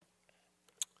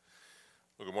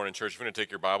Well, good morning, church. If you're going to take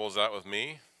your Bibles out with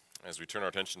me as we turn our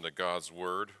attention to God's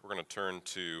Word, we're going to turn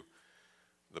to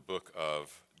the book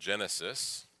of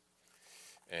Genesis,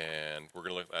 and we're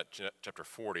going to look at chapter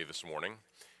 40 this morning.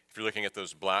 If you're looking at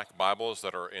those black Bibles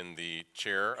that are in the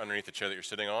chair, underneath the chair that you're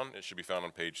sitting on, it should be found on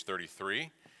page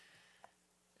 33,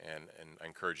 and I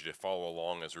encourage you to follow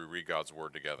along as we read God's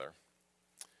Word together.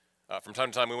 From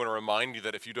time to time, we want to remind you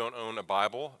that if you don't own a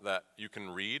Bible that you can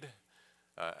read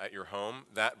at your home,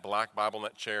 that black Bible in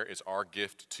that chair is our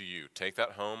gift to you. Take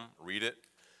that home, read it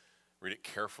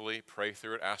carefully, pray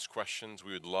through it, ask questions.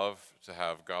 We would love to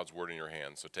have God's Word in your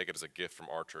hands, so take it as a gift from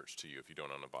our church to you if you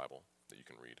don't own a Bible that you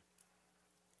can read.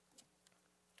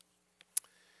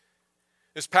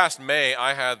 This past May,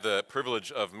 I had the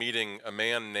privilege of meeting a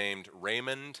man named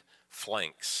Raymond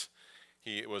Flanks.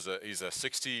 He's a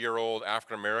 60-year-old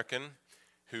African-American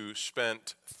who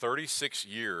spent 36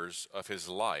 years of his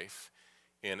life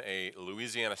in a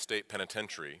Louisiana state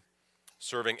penitentiary,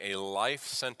 serving a life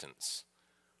sentence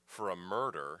for a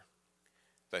murder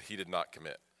that he did not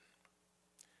commit.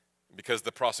 Because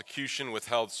the prosecution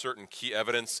withheld certain key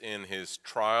evidence in his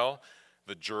trial,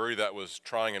 the jury that was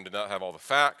trying him did not have all the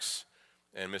facts,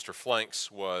 and Mr.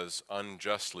 Flanks was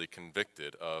unjustly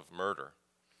convicted of murder.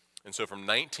 And so from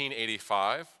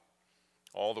 1985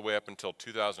 all the way up until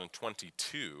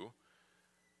 2022,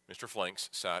 Mr. Flanks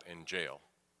sat in jail,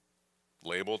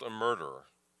 labeled a murderer,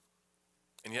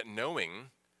 and yet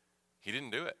knowing he didn't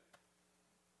do it.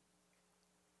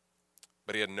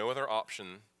 But he had no other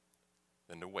option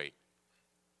than to wait.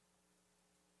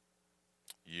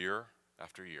 Year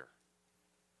after year.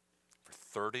 For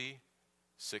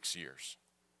 36 years.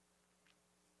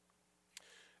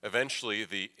 Eventually,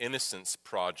 the Innocence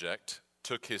Project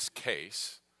took his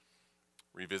case,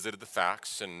 revisited the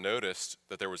facts, and noticed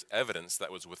that there was evidence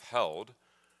that was withheld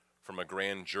from a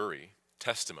grand jury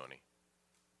testimony.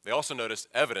 They also noticed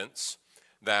evidence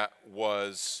that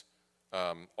was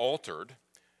altered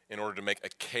in order to make a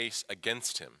case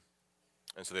against him.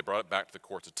 And so they brought it back to the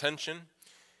court's attention.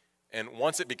 And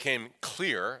once it became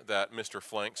clear that Mr.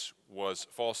 Flanks was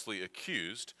falsely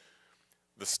accused,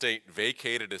 the state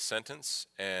vacated his sentence,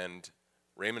 and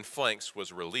Raymond Flanks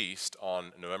was released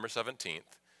on November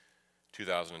 17th,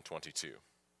 2022.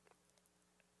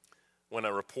 When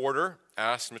a reporter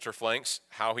asked Mr. Flanks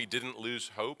how he didn't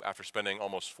lose hope after spending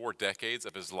almost 4 decades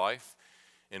of his life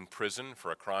in prison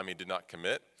for a crime he did not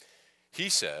commit, he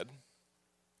said,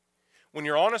 "When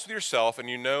you're honest with yourself and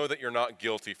you know that you're not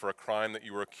guilty for a crime that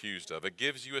you were accused of, it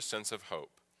gives you a sense of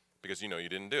hope because you know you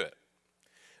didn't do it.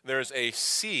 There's a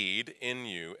seed in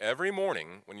you every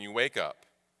morning when you wake up,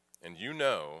 and you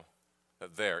know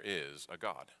that there is a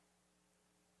God."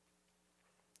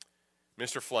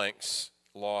 Mr. Flanks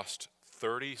lost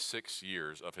 36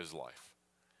 years of his life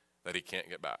that he can't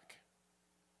get back.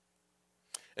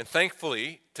 And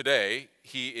thankfully, today,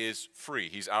 he is free.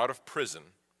 He's out of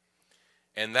prison.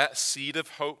 And that seed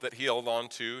of hope that he held on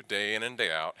to day in and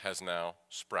day out has now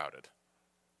sprouted.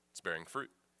 It's bearing fruit.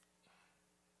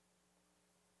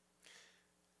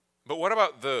 But what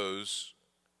about those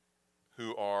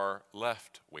who are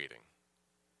left waiting,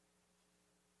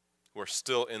 who are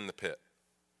still in the pit?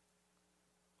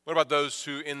 What about those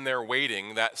who, in their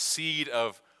waiting, that seed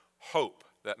of hope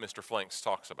that Mr. Flanks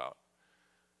talks about,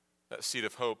 that seed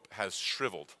of hope has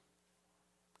shriveled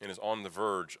and is on the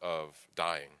verge of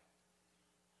dying?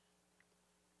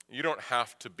 You don't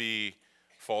have to be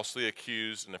falsely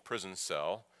accused in a prison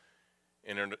cell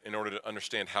in order to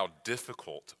understand how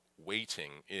difficult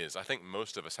waiting is. I think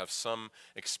most of us have some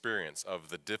experience of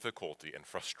the difficulty and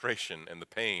frustration and the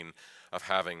pain of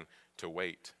having to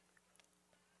wait.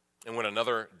 And when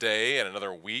another day and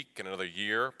another week and another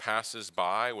year passes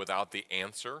by without the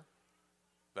answer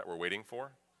that we're waiting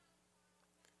for,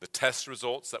 the test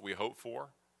results that we hope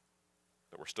for,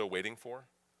 that we're still waiting for,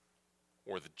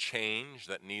 or the change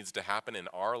that needs to happen in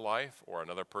our life or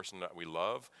another person that we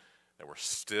love that we're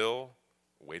still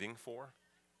waiting for,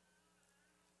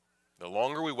 the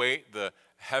longer we wait, the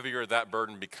heavier that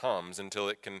burden becomes until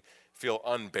it can feel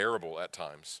unbearable at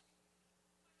times,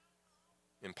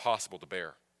 impossible to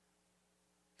bear.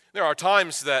 There are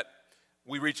times that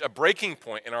we reach a breaking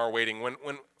point in our waiting when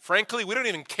frankly, we don't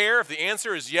even care if the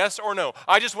answer is yes or no.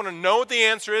 I just want to know what the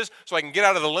answer is so I can get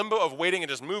out of the limbo of waiting and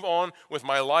just move on with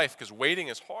my life, because waiting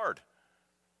is hard.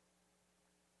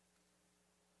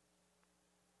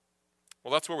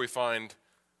 Well, that's where we find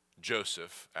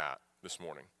Joseph at this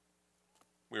morning.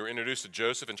 We were introduced to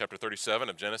Joseph in chapter 37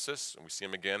 of Genesis, and we see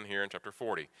him again here in chapter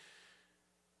 40.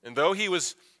 And though he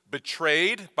was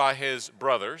betrayed by his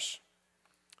brothers,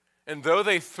 and though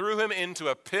they threw him into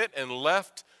a pit and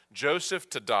left Joseph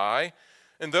to die,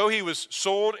 And though he was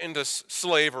sold into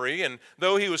slavery, and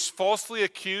though he was falsely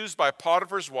accused by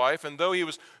Potiphar's wife, and though he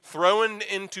was thrown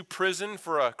into prison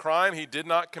for a crime he did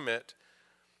not commit,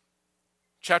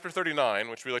 chapter 39,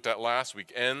 which we looked at last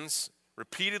week, ends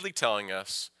repeatedly telling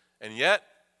us, and yet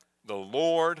the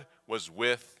Lord was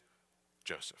with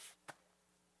Joseph.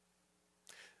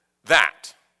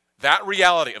 That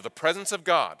reality of the presence of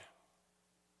God,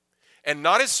 and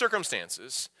not his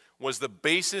circumstances, was the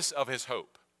basis of his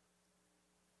hope.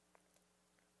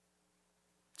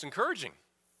 It's encouraging.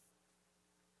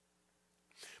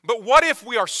 But what if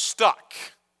we are stuck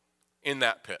in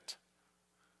that pit?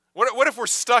 What if we're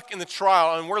stuck in the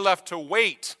trial and we're left to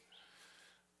wait?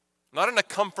 Not in a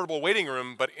comfortable waiting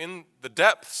room, but in the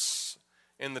depths,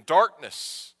 in the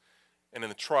darkness, and in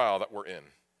the trial that we're in.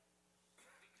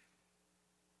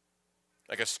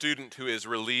 Like a student who is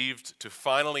relieved to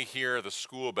finally hear the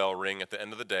school bell ring at the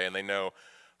end of the day, and they know,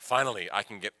 finally, I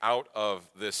can get out of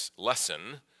this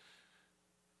lesson.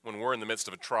 When we're in the midst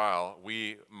of a trial,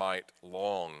 we might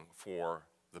long for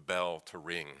the bell to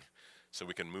ring so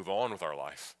we can move on with our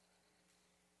life.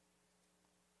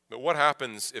 But what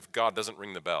happens if God doesn't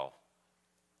ring the bell?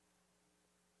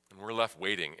 And we're left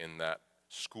waiting in that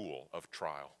school of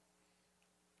trial.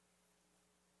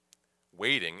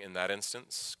 Waiting in that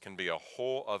instance can be a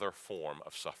whole other form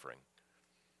of suffering.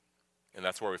 And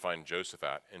that's where we find Joseph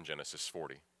at in Genesis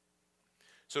 40.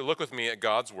 So look with me at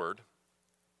God's word,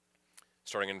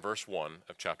 starting in verse 1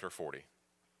 of chapter 40.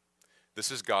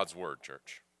 This is God's word,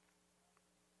 church.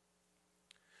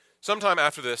 Sometime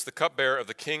after this, the cupbearer of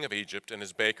the king of Egypt and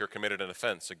his baker committed an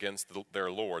offense against their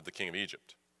lord, the king of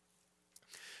Egypt.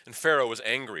 And Pharaoh was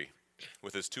angry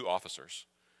with his two officers,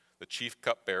 the chief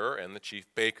cupbearer and the chief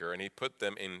baker, and he put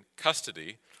them in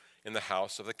custody in the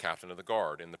house of the captain of the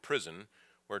guard, in the prison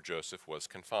where Joseph was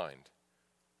confined.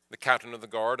 The captain of the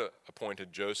guard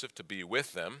appointed Joseph to be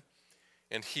with them,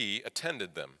 and he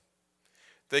attended them.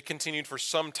 They continued for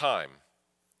some time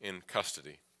in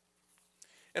custody.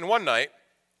 And one night,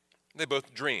 they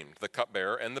both dreamed, the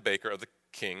cupbearer and the baker of the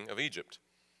king of Egypt,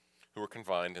 who were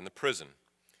confined in the prison.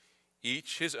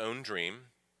 Each his own dream,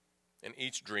 and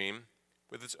each dream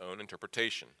with its own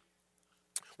interpretation.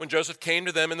 When Joseph came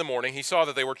to them in the morning, he saw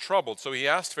that they were troubled, so he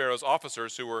asked Pharaoh's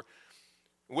officers who were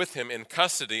with him in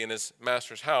custody in his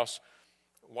master's house,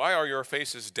 "Why are your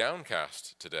faces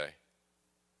downcast today?"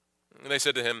 And they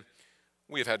said to him,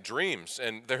 "We have had dreams,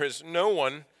 and there is no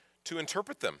one to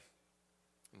interpret them."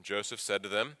 And Joseph said to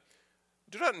them,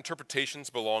 "Do not interpretations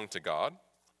belong to God?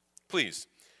 Please,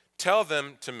 tell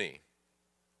them to me."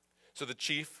 So the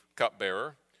chief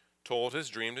cupbearer told his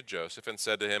dream to Joseph and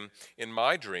said to him, "In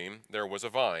my dream there was a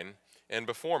vine, and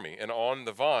before me, and on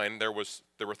the vine there were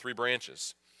 3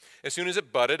 branches. As soon as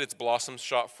it budded, its blossoms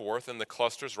shot forth, and the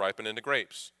clusters ripened into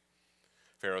grapes.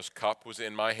 Pharaoh's cup was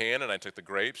in my hand, and I took the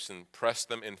grapes and pressed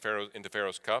them into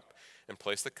Pharaoh's cup and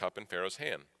placed the cup in Pharaoh's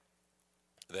hand."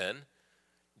 Then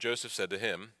Joseph said to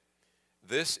him,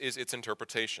 "This is its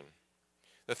interpretation.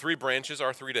 The 3 branches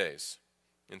are 3 days.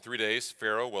 In 3 days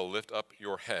Pharaoh will lift up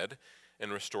your head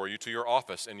and restore you to your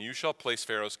office, and you shall place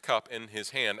Pharaoh's cup in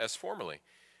his hand as formerly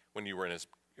when you were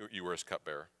his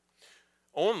cupbearer.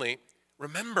 Only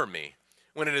remember me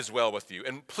when it is well with you,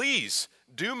 and please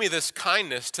do me this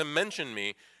kindness to mention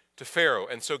me to Pharaoh,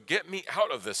 and so get me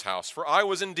out of this house, for I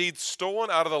was indeed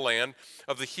stolen out of the land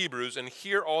of the Hebrews, and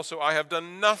here also I have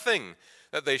done nothing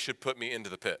that they should put me into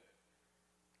the pit."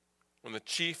 When the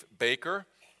chief baker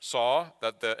saw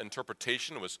that the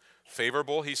interpretation was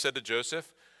favorable, he said to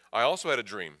Joseph, "I also had a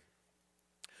dream.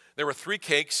 There were 3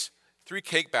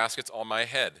 cake baskets on my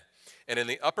head, and in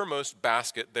the uppermost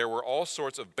basket there were all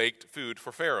sorts of baked food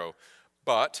for Pharaoh,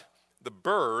 but the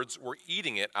birds were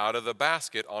eating it out of the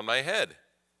basket on my head."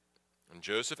 And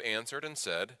Joseph answered and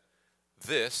said,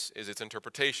 "This is its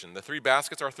interpretation. The 3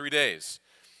 baskets are 3 days.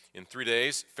 In 3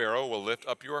 days Pharaoh will lift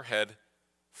up your head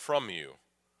from you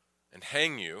and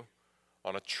hang you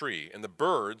on a tree, and the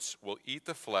birds will eat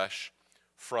the flesh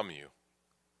from you.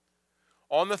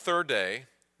 On the 3rd day,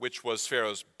 which was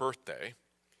Pharaoh's birthday,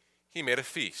 he made a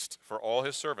feast for all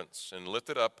his servants and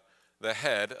lifted up the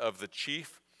head of the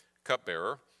chief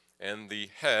cupbearer and the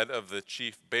head of the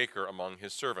chief baker among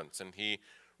his servants. And he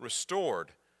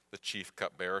restored the chief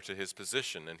cupbearer to his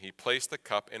position, and he placed the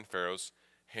cup in Pharaoh's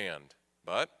hand.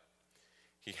 But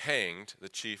he hanged the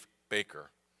chief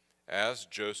baker, as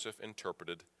Joseph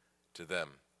interpreted to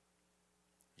them.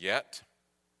 Yet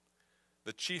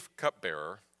the chief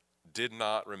cupbearer did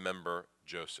not remember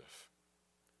Joseph,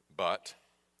 but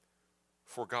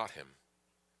forgot him.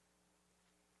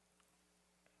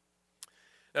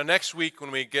 Now next week,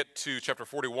 when we get to chapter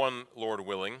 41, Lord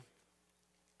willing,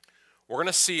 we're going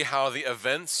to see how the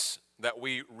events that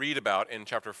we read about in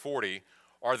chapter 40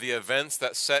 are the events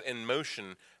that set in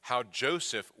motion how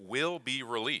Joseph will be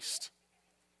released.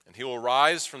 And he will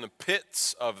rise from the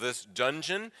pits of this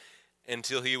dungeon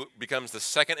until he becomes the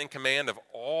second in command of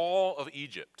all of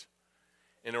Egypt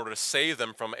in order to save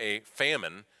them from a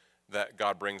famine that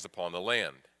God brings upon the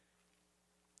land.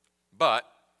 But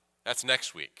that's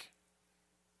next week.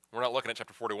 We're not looking at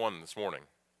chapter 41 this morning.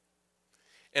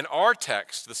 And our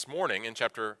text this morning in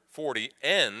chapter 40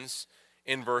 ends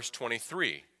in verse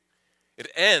 23. It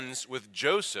ends with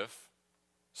Joseph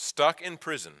stuck in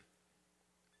prison.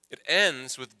 It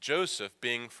ends with Joseph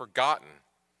being forgotten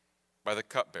by the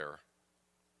cupbearer.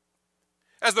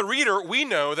 As the reader, we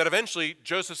know that eventually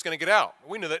Joseph's going to get out.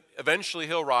 We know that eventually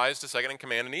he'll rise to second in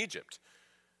command in Egypt.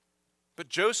 But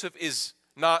Joseph is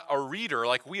not a reader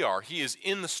like we are. He is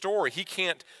in the story. He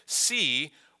can't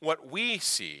see what we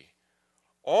see.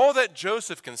 All that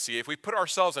Joseph can see, if we put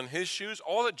ourselves in his shoes,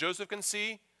 all that Joseph can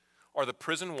see are the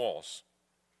prison walls,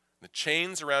 the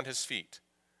chains around his feet,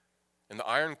 and the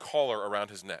iron collar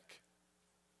around his neck.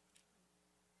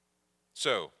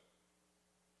 So,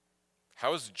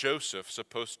 how is Joseph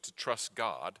supposed to trust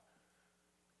God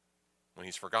when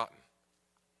he's forgotten?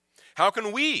 How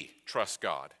can we trust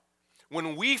God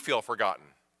when we feel forgotten?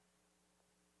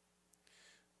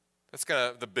 That's kind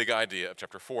of the big idea of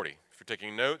chapter 40. If you're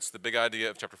taking notes, the big idea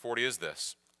of chapter 40 is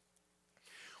this.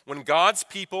 When God's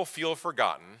people feel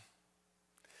forgotten,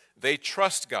 they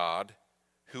trust God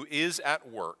who is at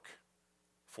work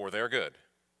for their good.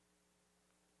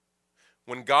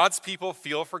 When God's people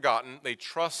feel forgotten, they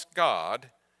trust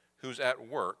God who's at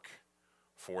work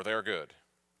for their good.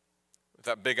 With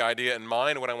that big idea in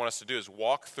mind, what I want us to do is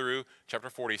walk through chapter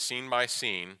 40 scene by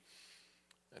scene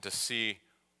to see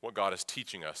what God is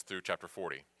teaching us through chapter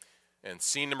 40. And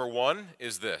scene number 1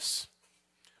 is this: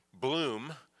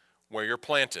 bloom where you're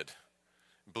planted.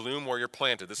 Bloom where you're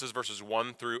planted. This is verses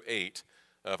 1 through 8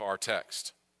 of our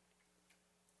text.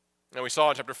 Now we saw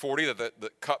in chapter 40 that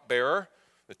the cupbearer,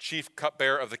 the chief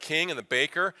cupbearer of the king and the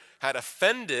baker, had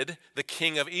offended the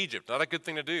king of Egypt. Not a good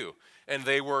thing to do. And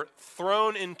they were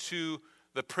thrown into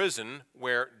the prison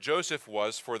where Joseph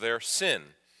was for their sin.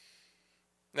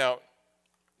 Now,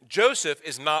 Joseph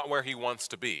is not where he wants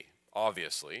to be,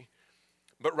 obviously.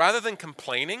 But rather than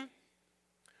complaining,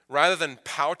 rather than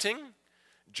pouting,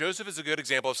 Joseph is a good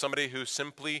example of somebody who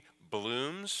simply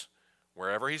blooms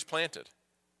wherever he's planted.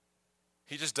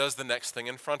 He just does the next thing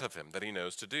in front of him that he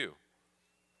knows to do.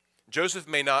 Joseph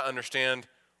may not understand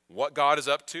what God is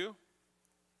up to,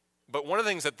 but one of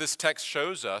the things that this text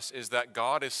shows us is that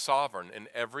God is sovereign in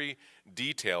every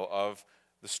detail of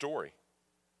the story.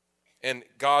 And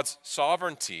God's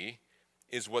sovereignty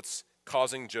is what's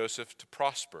causing Joseph to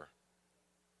prosper.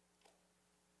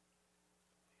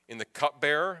 In the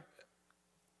cupbearer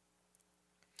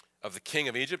of the king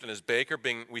of Egypt and his baker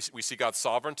we see God's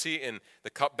sovereignty in the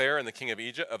cupbearer and the king of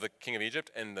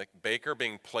Egypt, and the baker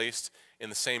being placed in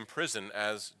the same prison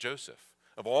as Joseph.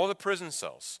 Of all the prison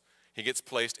cells, he gets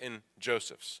placed in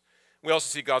Joseph's. We also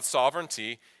see God's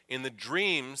sovereignty in the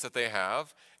dreams that they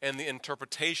have and the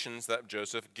interpretations that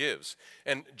Joseph gives.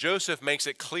 And Joseph makes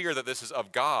it clear that this is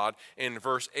of God in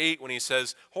verse 8 when he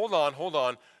says, hold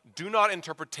on, do not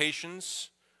interpretations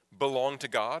belong to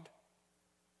God?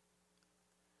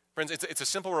 Friends, it's a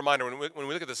simple reminder. When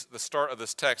we look at the start of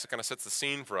this text, it kind of sets the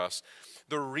scene for us.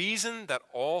 The reason that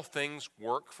all things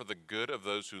work for the good of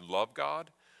those who love God,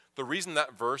 the reason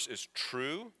that verse is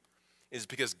true is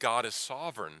because God is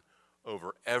sovereign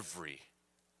over every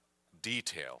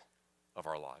detail of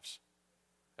our lives.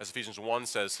 As Ephesians 1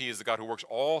 says, he is the God who works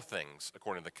all things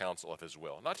according to the counsel of his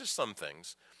will. Not just some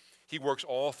things. He works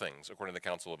all things according to the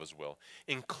counsel of his will,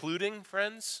 including,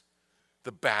 friends,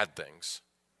 the bad things.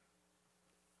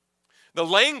 The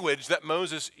language that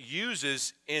Moses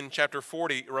uses in chapter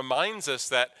 40 reminds us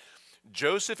that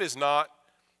Joseph is not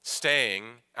staying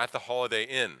at the Holiday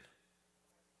Inn,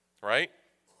 right?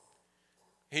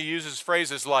 He uses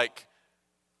phrases like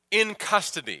in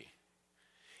custody,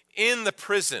 in the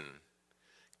prison,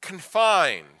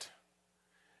 confined.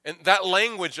 And that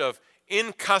language of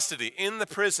in custody, in the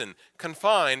prison,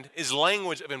 confined is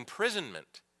language of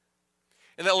imprisonment.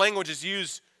 And that language is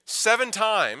used 7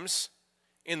 times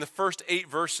in the first 8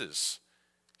 verses.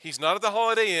 He's not at the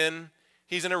Holiday Inn.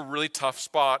 He's in a really tough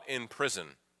spot in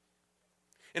prison.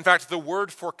 In fact, the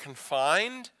word for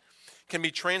confined can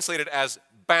be translated as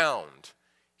bound.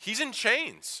 He's in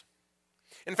chains.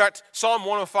 In fact, Psalm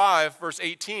 105 verse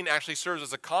 18 actually serves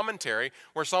as a commentary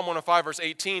where Psalm 105 verse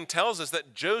 18 tells us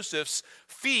that Joseph's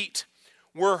feet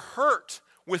were hurt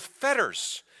with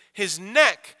fetters. His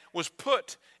neck was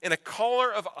put in a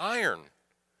collar of iron.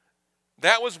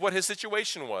 That was what his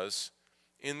situation was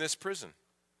in this prison.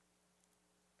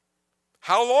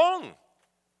 How long?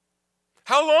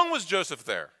 How long was Joseph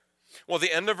there? Well,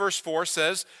 the end of verse 4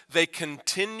 says, they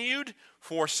continued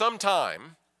for some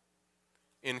time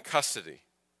in custody,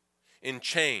 in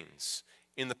chains,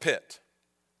 in the pit.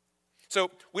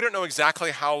 So we don't know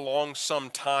exactly how long some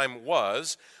time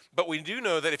was, but we do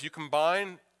know that if you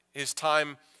combine his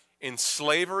time in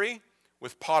slavery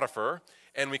with Potiphar,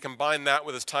 and we combine that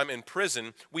with his time in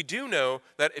prison, we do know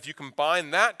that if you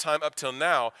combine that time up till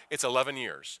now, it's 11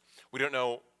 years. We don't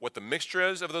know what the mixture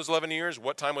is of those 11 years,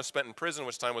 what time was spent in prison,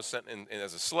 which time was spent in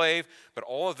as a slave, but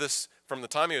all of this, from the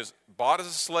time he was bought as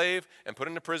a slave and put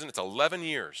into prison, it's 11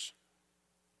 years.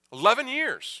 11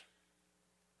 years.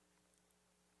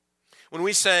 When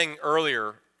we sang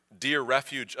earlier, "Dear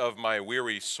Refuge of My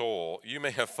Weary Soul," you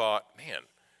may have thought, man,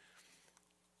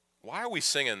 why are we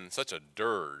singing such a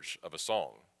dirge of a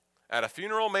song? At a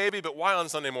funeral maybe, but why on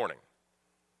Sunday morning?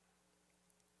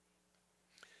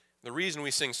 The reason we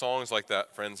sing songs like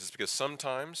that, friends, is because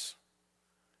sometimes,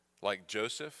 like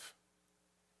Joseph,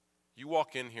 you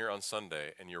walk in here on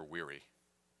Sunday and you're weary.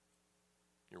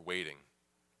 You're waiting.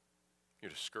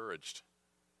 You're discouraged.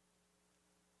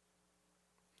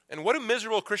 And what do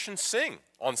miserable Christians sing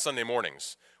on Sunday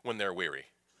mornings when they're weary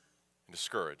and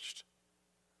discouraged?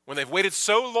 When they've waited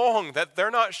so long that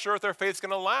they're not sure if their faith's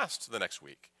going to last the next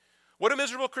week. What do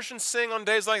miserable Christians sing on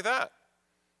days like that?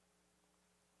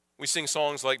 We sing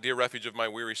songs like "Dear Refuge of My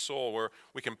Weary Soul," where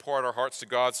we can pour out our hearts to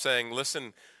God saying,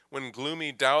 listen, when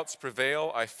gloomy doubts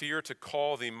prevail, I fear to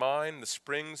call thee mine. The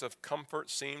springs of comfort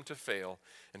seem to fail,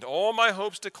 and all my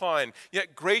hopes decline.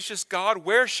 Yet, gracious God,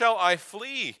 where shall I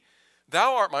flee?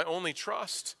 Thou art my only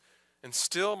trust, and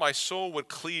still my soul would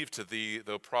cleave to thee,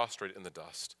 though prostrate in the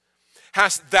dust.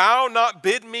 Hast thou not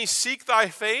bid me seek thy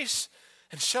face?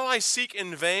 And shall I seek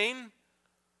in vain?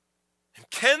 And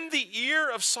can the ear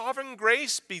of sovereign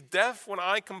grace be deaf when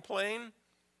I complain?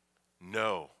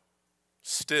 No,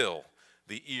 still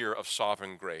the ear of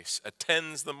sovereign grace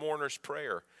attends the mourner's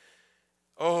prayer.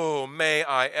 Oh, may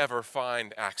I ever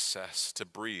find access to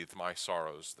breathe my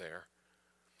sorrows there.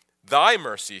 Thy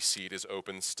mercy seat is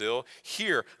open still.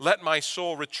 Here let my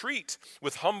soul retreat.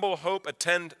 With humble hope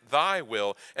attend thy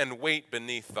will and wait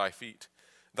beneath thy feet.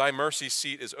 Thy mercy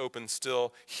seat is open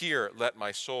still. Here let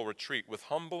my soul retreat. With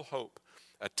humble hope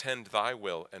attend thy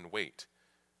will and wait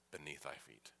beneath thy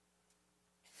feet.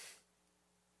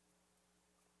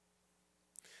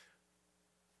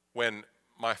 When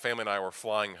my family and I were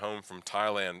flying home from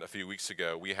Thailand a few weeks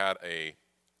ago, we had a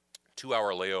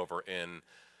 2-hour layover in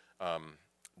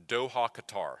Doha,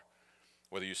 Qatar.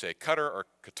 Whether you say Qatar or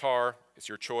Qatar, it's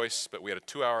your choice, but we had a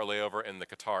 2-hour layover in the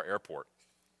Qatar airport.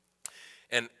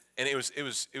 And it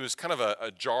was kind of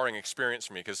a jarring experience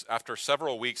for me, because after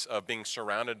several weeks of being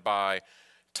surrounded by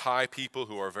Thai people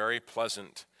who are very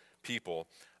pleasant people,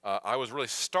 I was really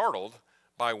startled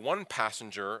by one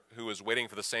passenger who was waiting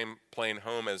for the same plane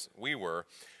home as we were,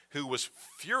 who was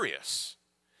furious.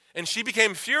 And she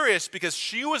became furious because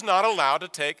she was not allowed to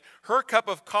take her cup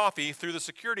of coffee through the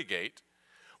security gate,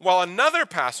 while another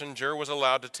passenger was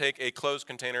allowed to take a closed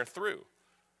container through.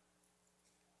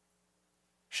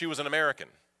 She was an American,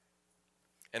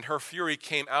 and her fury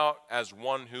came out as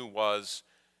one who was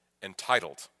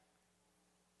entitled,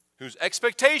 whose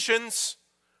expectations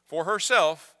for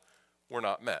herself were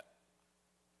not met.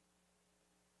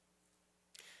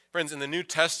 Friends, in the New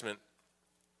Testament,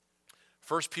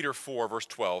 1 Peter 4, verse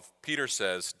 12, Peter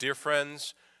says, "Dear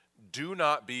friends, do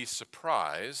not be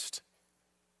surprised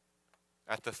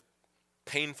at the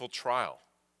painful trial."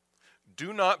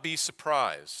 Do not be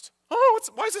surprised. Oh,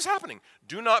 why is this happening?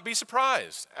 Do not be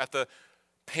surprised at the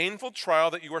painful trial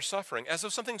that you are suffering, as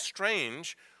if something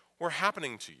strange were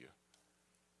happening to you.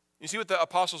 You see what the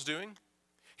apostle's doing?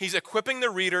 He's equipping the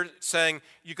reader, saying,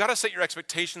 you got to set your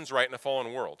expectations right in a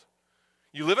fallen world.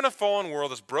 You live in a fallen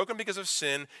world that's broken because of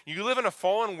sin. You live in a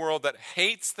fallen world that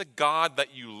hates the God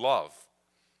that you love.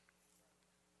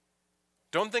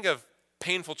 Don't think of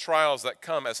painful trials that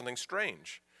come as something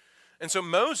strange. And so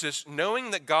Moses,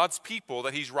 knowing that God's people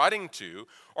that he's writing to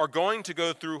are going to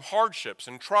go through hardships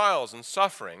and trials and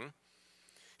suffering,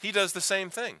 he does the same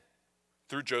thing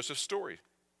through Joseph's story.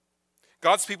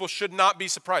 God's people should not be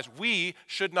surprised. We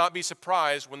should not be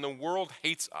surprised when the world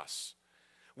hates us.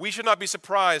 We should not be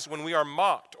surprised when we are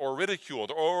mocked or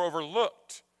ridiculed or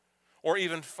overlooked or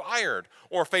even fired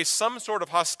or face some sort of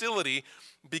hostility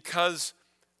because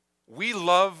we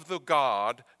love the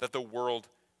God that the world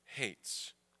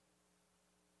hates.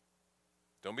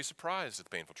 Don't be surprised at the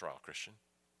painful trial, Christian.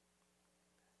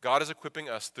 God is equipping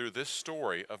us through this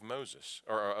story of Moses,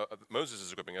 or Moses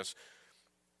is equipping us,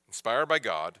 inspired by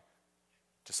God,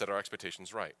 to set our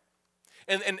expectations right.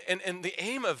 And the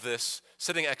aim of this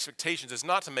setting expectations is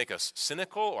not to make us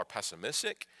cynical or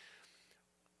pessimistic,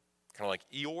 kind of like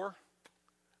Eeyore.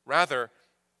 Rather,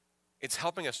 it's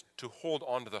helping us to hold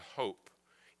on to the hope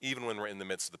even when we're in the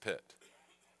midst of the pit.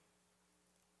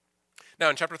 Now,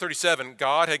 in chapter 37,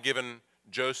 God had given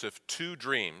Joseph 2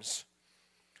 dreams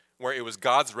where it was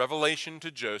God's revelation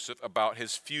to Joseph about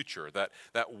his future,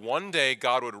 that one day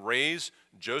God would raise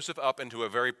Joseph up into a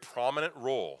very prominent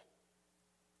role.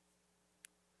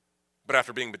 But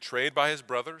after being betrayed by his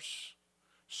brothers,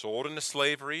 sold into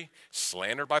slavery,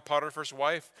 slandered by Potiphar's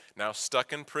wife, now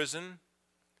stuck in prison,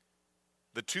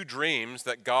 the 2 dreams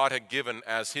that God had given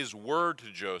as his word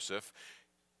to Joseph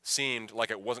seemed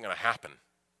like it wasn't going to happen.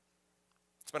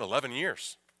 It's been 11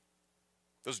 years.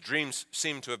 Those dreams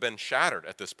seem to have been shattered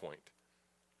at this point.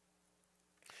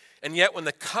 And yet when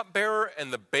the cupbearer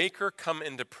and the baker come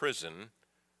into prison,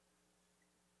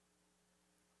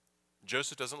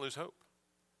 Joseph doesn't lose hope.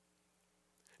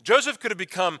 Joseph could have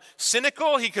become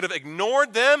cynical. He could have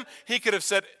ignored them. He could have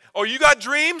said, "Oh, you got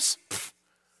dreams? Pfft,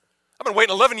 I've been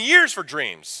waiting 11 years for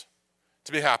dreams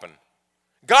to happen.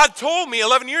 God told me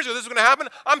 11 years ago this was going to happen.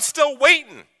 I'm still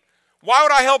waiting. Why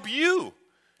would I help you?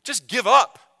 Just give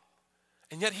up."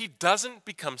 And yet he doesn't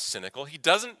become cynical. He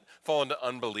doesn't fall into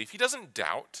unbelief. He doesn't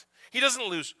doubt. He doesn't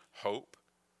lose hope.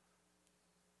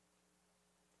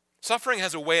 Suffering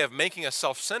has a way of making us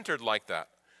self-centered like that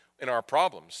in our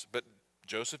problems, but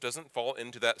Joseph doesn't fall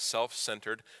into that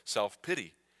self-centered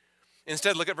self-pity.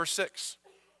 Instead, look at verse 6.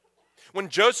 When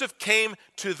Joseph came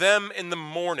to them in the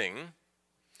morning,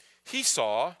 he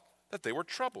saw that they were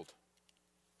troubled.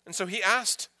 And so he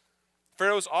asked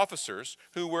Pharaoh's officers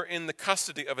who were in the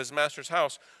custody of his master's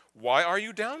house, "Why are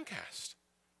you downcast?"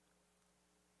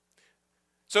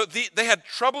 So they had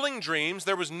troubling dreams.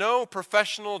 There was no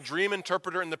professional dream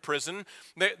interpreter in the prison.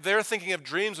 Their thinking of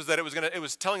dreams was that it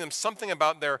was telling them something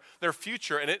about their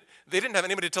future, and they didn't have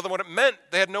anybody to tell them what it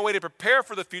meant. They had no way to prepare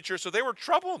for the future, so they were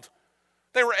troubled.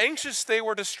 They were anxious. They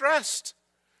were distressed.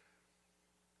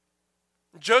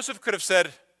 Joseph could have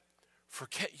said,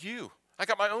 "Forget you. I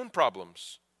got my own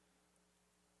problems."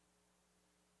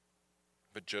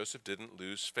 But Joseph didn't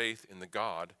lose faith in the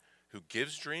God who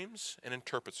gives dreams and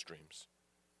interprets dreams.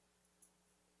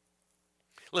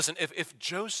 Listen, if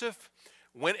Joseph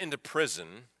went into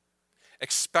prison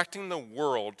expecting the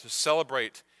world to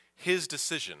celebrate his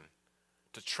decision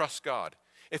to trust God,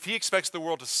 if he expects the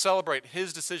world to celebrate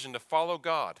his decision to follow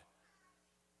God,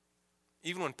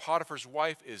 even when Potiphar's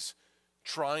wife is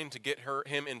trying to get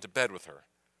him into bed with her,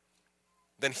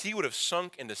 then he would have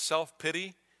sunk into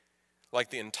self-pity like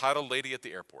the entitled lady at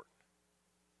the airport.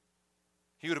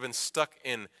 He would have been stuck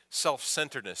in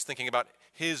self-centeredness, thinking about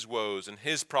his woes and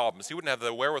his problems. He wouldn't have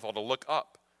the wherewithal to look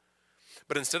up.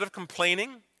 But instead of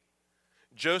complaining,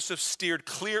 Joseph steered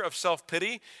clear of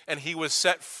self-pity, and he was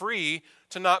set free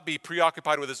to not be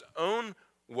preoccupied with his own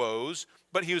woes,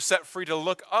 but he was set free to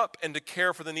look up and to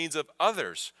care for the needs of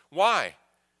others. Why?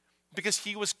 Because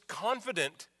he was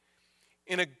confident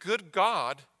in a good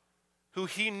God who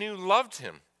he knew loved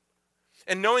him.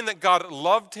 And knowing that God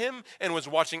loved him and was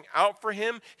watching out for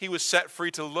him, he was set free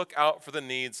to look out for the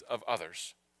needs of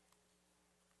others.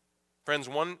 Friends,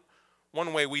 one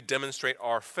way we demonstrate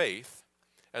our faith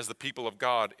as the people of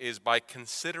God is by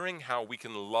considering how we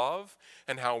can love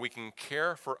and how we can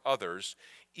care for others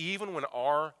even when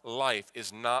our life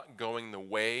is not going the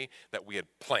way that we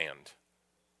had planned.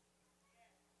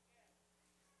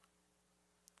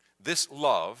 This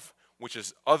love, which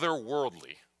is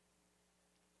otherworldly,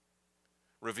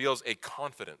 reveals a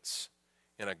confidence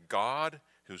in a God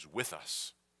who's with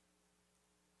us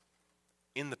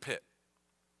in the pit.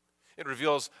 It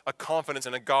reveals a confidence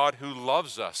in a God who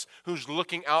loves us, who's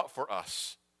looking out for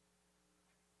us.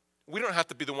 We don't have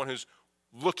to be the one who's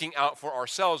looking out for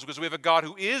ourselves because we have a God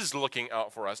who is looking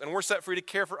out for us, and we're set free to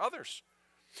care for others.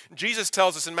 Jesus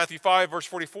tells us in Matthew 5, verse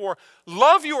 44,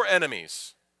 "Love your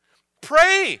enemies.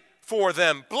 Pray for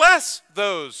them. Bless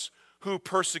those who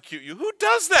persecute you." Who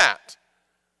does that?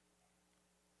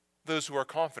 Those who are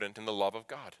confident in the love of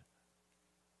God.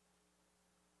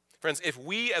 Friends, if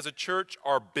we as a church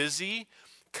are busy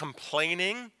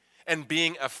complaining and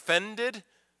being offended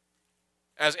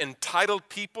as entitled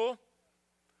people,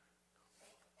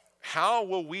 how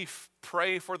will we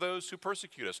pray for those who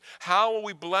persecute us? How will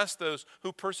we bless those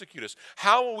who persecute us?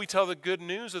 How will we tell the good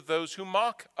news of those who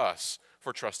mock us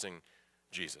for trusting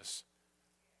Jesus?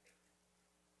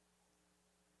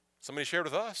 Somebody shared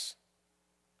with us.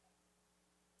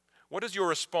 What does your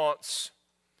response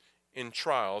in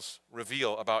trials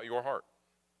reveal about your heart?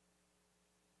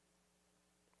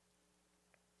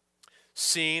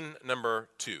 Scene number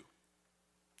 2.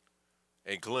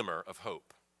 a glimmer of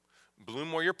hope.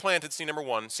 Bloom where you're planted, scene number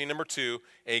 1. Scene number 2,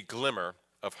 a glimmer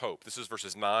of hope. This is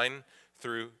verses 9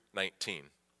 through 19.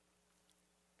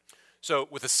 So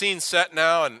with the scene set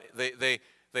now, and they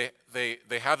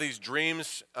have these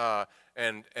dreams,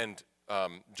 and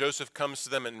Joseph comes to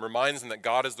them and reminds them that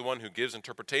God is the one who gives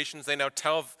interpretations. They now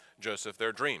tell Joseph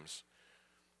their dreams.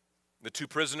 The 2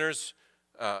 prisoners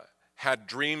had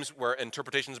dreams where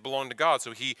interpretations belonged to God.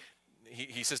 So he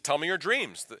says, "Tell me your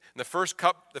dreams." The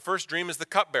first dream is the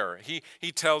cupbearer.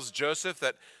 He tells Joseph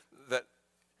that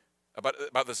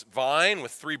about this vine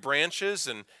with 3 branches,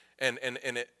 and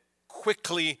it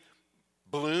quickly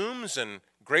blooms and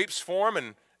grapes form,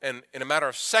 and in a matter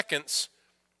of seconds,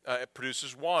 it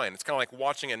produces wine. It's kind of like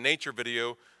watching a nature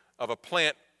video of a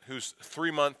plant whose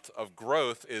 3 months of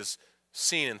growth is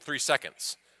seen in 3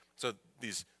 seconds. So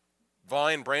these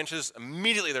vine branches,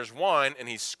 immediately there's wine, and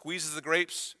he squeezes the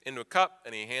grapes into a cup,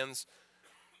 and he hands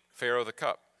Pharaoh the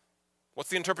cup. What's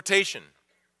the interpretation?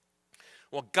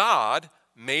 Well, God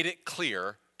made it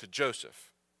clear to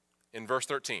Joseph in verse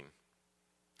 13.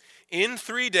 In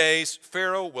 3 days,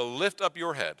 Pharaoh will lift up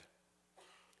your head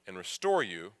and restore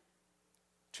you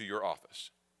to your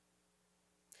office.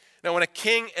 Now, when a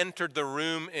king entered the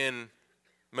room in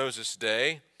Moses'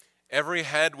 day, every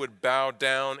head would bow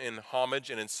down in homage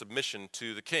and in submission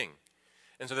to the king.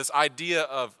 And so this idea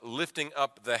of lifting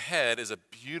up the head is a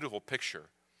beautiful picture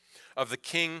of the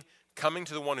king coming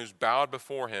to the one who's bowed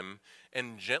before him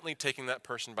and gently taking that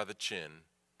person by the chin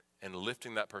and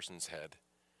lifting that person's head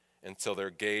until their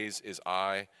gaze is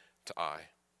eye to eye.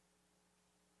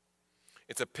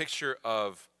 It's a picture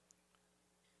of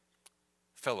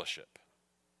fellowship.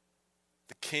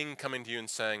 The king coming to you and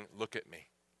saying, "Look at me,"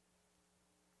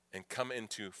 and come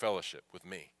into fellowship with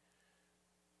me.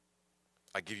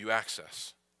 I give you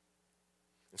access.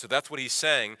 And so that's what he's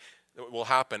saying that will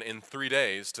happen in 3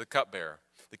 days to the cupbearer.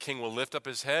 The king will lift up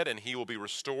his head, and he will be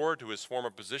restored to his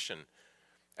former position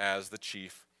as the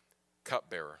chief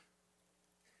cupbearer.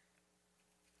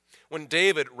 When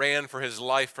David ran for his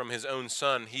life from his own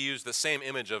son, he used the same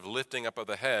image of lifting up of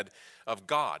the head of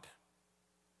God.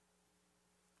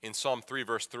 In Psalm 3,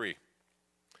 verse 3,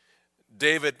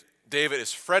 David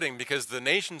is fretting because the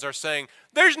nations are saying,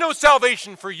 "There's no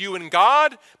salvation for you in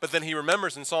God." But then he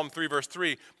remembers in Psalm 3, verse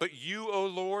 3, "But you, O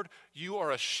Lord, you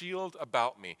are a shield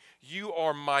about me. You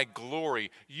are my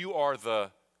glory. You are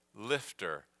the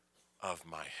lifter of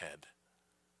my head."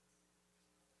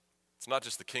 It's not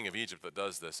just the king of Egypt that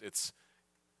does this. It's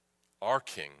our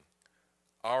King,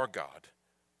 our God,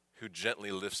 who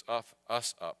gently lifts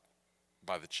us up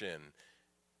by the chin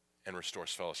and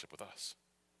restores fellowship with us.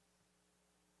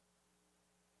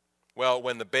 Well,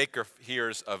 when the baker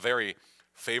hears a very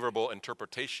favorable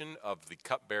interpretation of the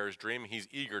cupbearer's dream, he's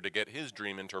eager to get his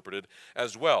dream interpreted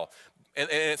as well. And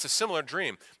it's a similar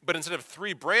dream, but instead of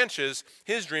 3 branches,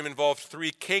 his dream involved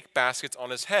 3 cake baskets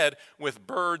on his head with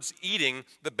birds eating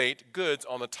the baked goods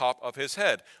on the top of his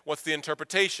head. What's the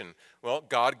interpretation? Well,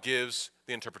 God gives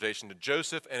the interpretation to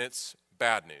Joseph, and it's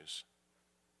bad news.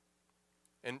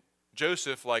 And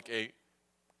Joseph, like a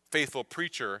faithful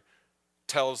preacher,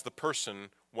 tells the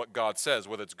person what God says,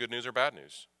 whether it's good news or bad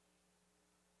news.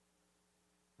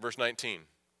 Verse 19,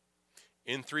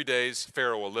 in 3 days,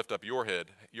 Pharaoh will lift up your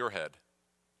head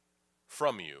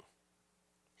from you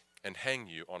and hang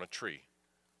you on a tree.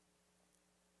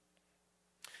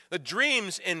 The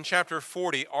dreams in chapter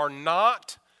 40 are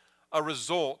not a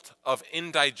result of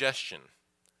indigestion.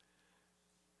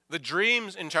 The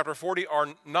dreams in chapter 40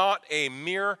 are not a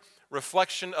mere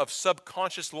reflection of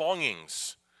subconscious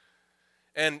longings.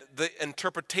 And the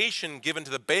interpretation given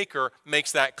to the baker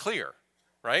makes that clear,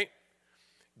 right?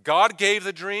 God gave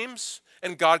the dreams,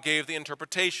 and God gave the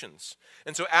interpretations.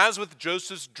 And so as with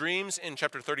Joseph's dreams in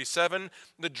chapter 37,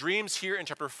 the dreams here in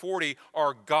chapter 40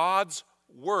 are God's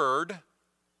word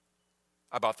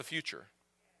about the future.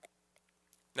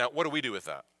 Now, what do we do with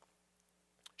that?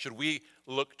 Should we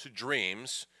look to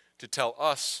dreams to tell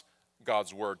us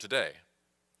God's word today?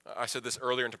 I said this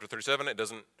earlier in chapter 37. It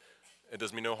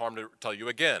does me no harm to tell you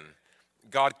again.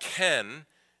 God can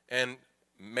and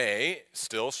may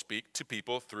still speak to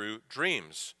people through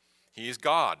dreams. He is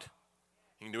God.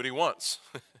 He can do what he wants.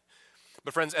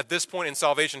 But friends, at this point in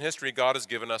salvation history, God has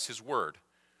given us his word.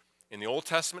 In the Old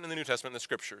Testament and the New Testament and the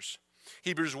Scriptures.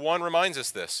 Hebrews 1 reminds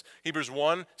us this. Hebrews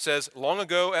 1 says, long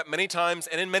ago, at many times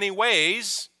and in many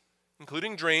ways,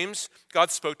 including dreams,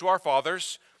 God spoke to our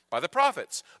fathers by the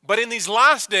prophets. But in these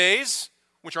last days,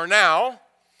 which are now,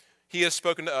 he has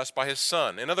spoken to us by his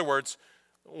Son. In other words,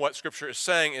 what Scripture is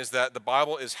saying is that the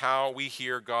Bible is how we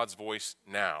hear God's voice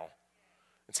now.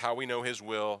 It's how we know his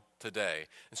will today.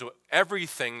 And so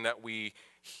everything that we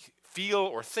feel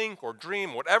or think or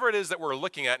dream, whatever it is that we're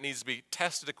looking at needs to be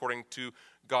tested according to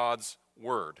God's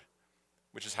word,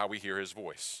 which is how we hear his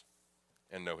voice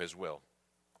and know his will.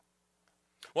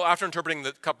 Well, after interpreting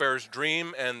the cupbearer's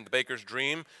dream and the baker's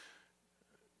dream,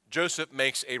 Joseph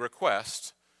makes a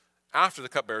request after the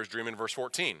cupbearer's dream in verse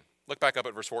 14. Look back up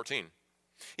at verse 14.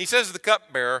 He says to the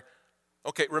cupbearer,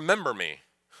 okay, remember me.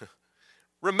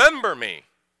 Remember me.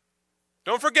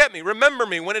 Don't forget me. Remember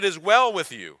me when it is well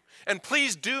with you. And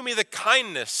please do me the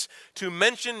kindness to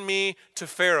mention me to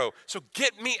Pharaoh. So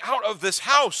get me out of this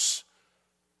house.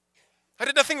 I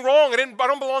did nothing wrong. I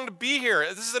don't belong to be here.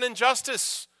 This is an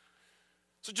injustice.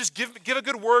 So just give a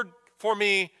good word for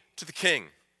me to the king.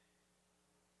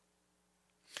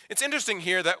 It's interesting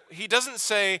here that he doesn't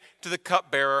say to the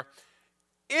cupbearer,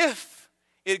 if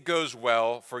it goes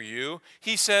well for you.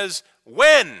 He says,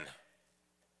 when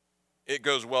it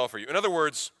goes well for you. In other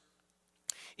words,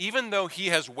 even though he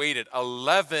has waited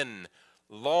 11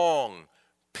 long,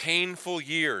 painful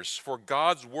years for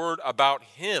God's word about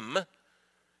him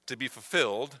to be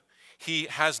fulfilled, he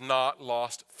has not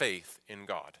lost faith in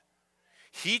God.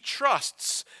 He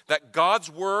trusts that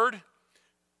God's word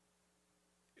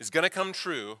is going to come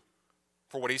true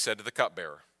for what he said to the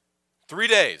cupbearer. 3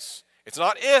 days. It's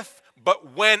not if,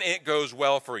 but when it goes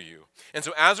well for you. And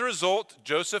so as a result,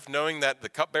 Joseph, knowing that the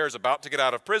cupbearer is about to get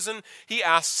out of prison, he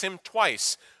asks him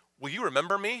twice, will you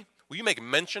remember me? Will you make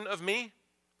mention of me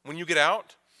when you get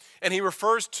out? And he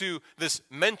refers to this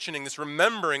mentioning, this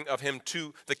remembering of him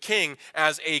to the king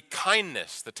as a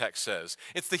kindness, the text says.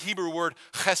 It's the Hebrew word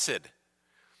chesed.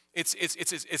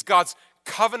 It's God's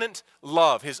covenant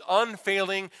love, his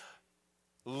unfailing,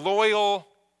 loyal,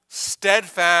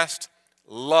 steadfast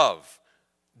love.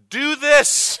 Do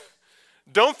this.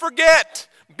 Don't forget.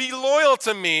 Be loyal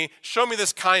to me. Show me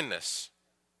this kindness.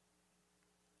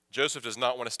 Joseph does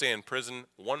not want to stay in prison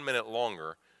 1 minute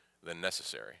longer than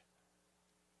necessary.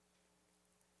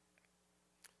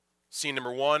 Scene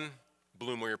number 1,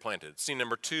 bloom where you're planted. Scene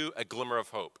number 2, a glimmer of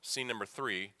hope. Scene number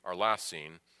 3, our last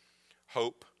scene,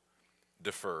 hope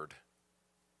deferred.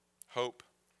 Hope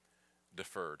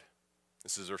deferred.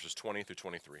 This is verses 20 through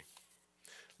 23.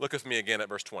 Look with me again at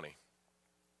verse 20.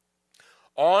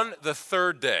 On the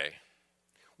third day,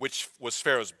 which was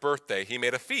Pharaoh's birthday, he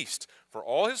made a feast for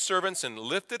all his servants and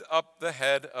lifted up the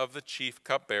head of the chief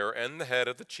cupbearer and the head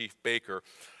of the chief baker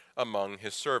among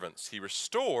his servants. He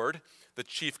restored the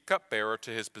chief cupbearer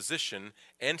to his position,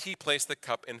 and he placed the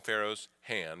cup in Pharaoh's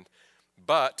hand,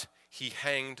 but he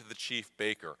hanged the chief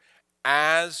baker,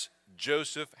 as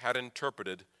Joseph had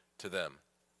interpreted to them.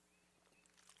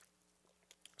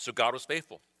 So God was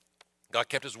faithful. God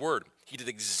kept his word. He did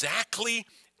exactly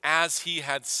as he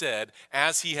had said,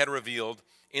 as he had revealed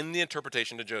in the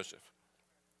interpretation to Joseph.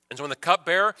 And so when the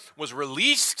cupbearer was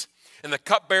released and the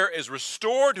cupbearer is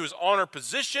restored to his honored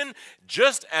position,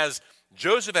 just as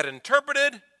Joseph had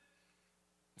interpreted,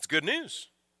 it's good news.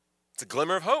 It's a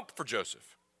glimmer of hope for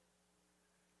Joseph.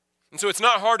 And so it's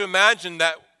not hard to imagine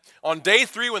that on day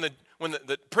 3, when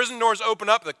the prison doors open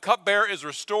up, the cupbearer is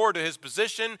restored to his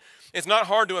position. It's not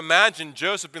hard to imagine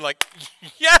Joseph being like,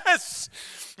 yes!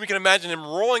 We can imagine him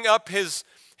rolling up his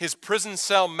prison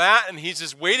cell mat, and he's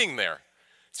just waiting there.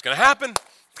 It's going to happen.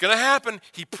 It's going to happen.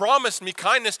 He promised me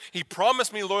kindness. He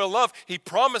promised me loyal love. He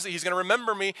promised that he's going to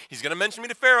remember me. He's going to mention me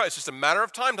to Pharaoh. It's just a matter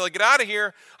of time till I get out of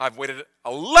here. I've waited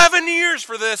 11 years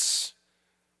for this.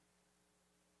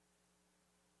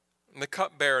 And the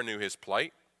cupbearer knew his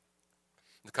plight.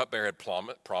 The cupbearer had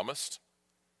promised.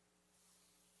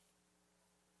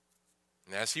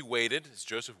 And as he waited, as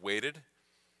Joseph waited,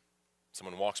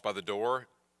 someone walks by the door.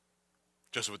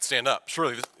 Joseph would stand up.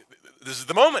 Surely this is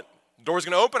the moment. The door's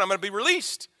going to open. I'm going to be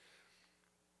released.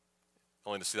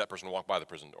 Only to see that person walk by the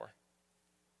prison door.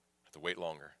 Have to wait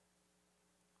longer.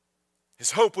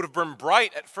 His hope would have burned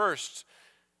bright at first,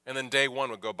 and then day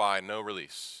 1 would go by, no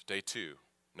release. Day 2,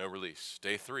 no release.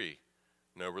 Day 3,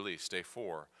 no release. Day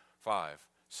 4, 5,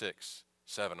 6,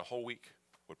 7, a whole week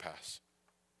would pass.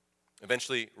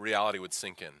 Eventually, reality would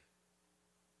sink in.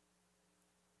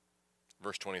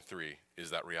 Verse 23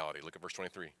 is that reality. Look at verse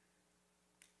 23.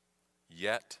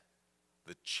 Yet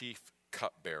the chief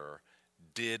cupbearer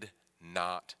did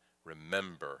not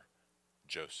remember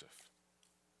Joseph,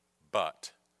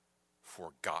 but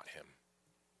forgot him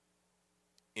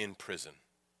in prison,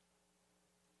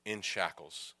 in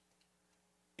shackles,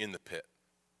 in the pit.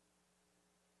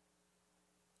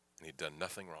 And he'd done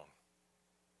nothing wrong.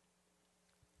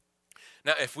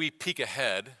 Now, if we peek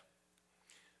ahead,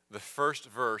 the first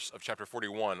verse of chapter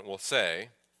 41 will say,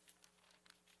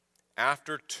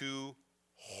 after 2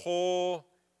 whole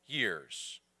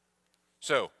years.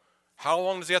 So, how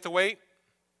long does he have to wait?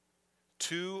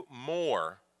 2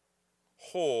 more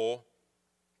whole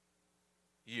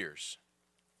years.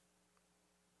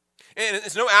 And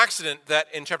it's no accident that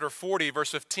in chapter 40,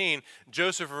 verse 15,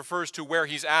 Joseph refers to where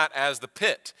he's at as the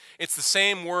pit. It's the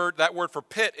same word, that word for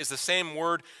pit is the same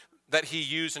word that he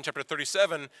used in chapter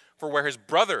 37 for where his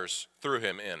brothers threw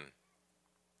him in.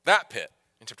 That pit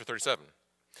in chapter 37.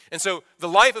 And so the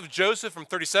life of Joseph from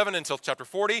 37 until chapter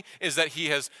 40 is that he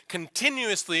has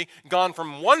continuously gone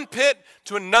from one pit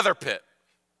to another pit.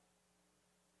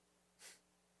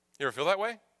 You ever feel that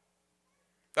way?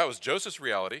 That was Joseph's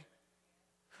reality.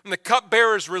 And the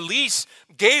cupbearer's release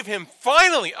gave him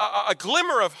finally a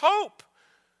glimmer of hope.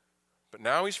 But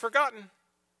now he's forgotten.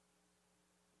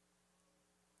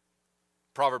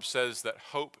 Proverbs says that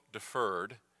hope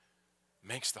deferred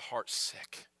makes the heart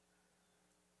sick.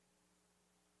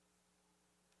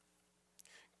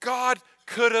 God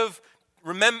could have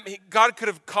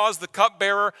caused the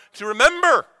cupbearer to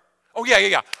remember. Oh,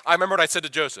 yeah. I remember what I said to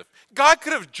Joseph. God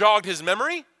could have jogged his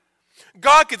memory.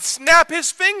 God could snap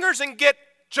his fingers and get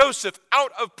Joseph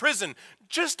out of prison,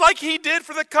 just like he did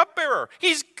for the cupbearer.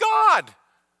 He's God.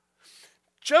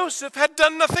 Joseph had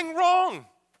done nothing wrong.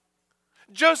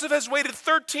 Joseph has waited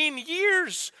 13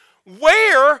 years.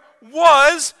 Where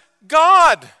was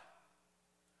God?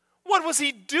 What was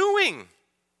he doing?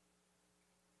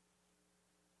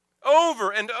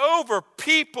 Over and over,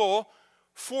 people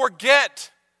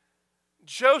forget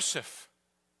Joseph.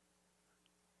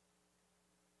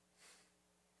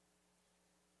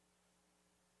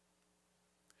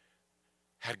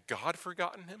 Had God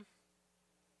forgotten him?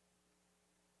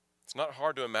 It's not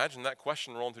hard to imagine that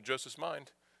question rolling through Joseph's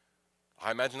mind.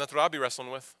 I imagine that's what I'll be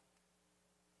wrestling with.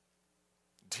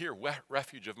 Dear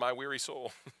refuge of my weary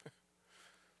soul.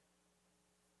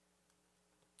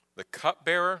 The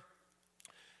cupbearer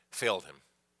failed him.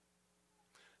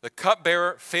 The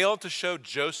cupbearer failed to show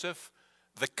Joseph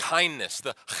the kindness,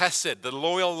 the chesed, the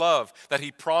loyal love that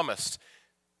he promised.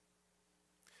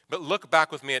 But look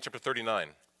back with me at chapter 39,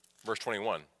 verse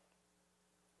 21.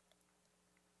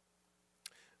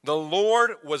 The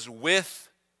Lord was with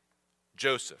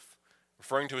Joseph,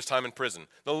 referring to his time in prison.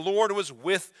 The Lord was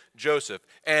with Joseph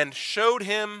and showed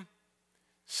him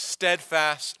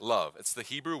steadfast love. It's the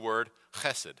Hebrew word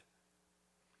chesed.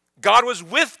 God was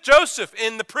with Joseph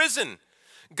in the prison.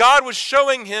 God was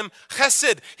showing him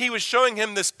chesed. He was showing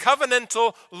him this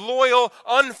covenantal, loyal,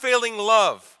 unfailing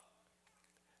love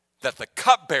that the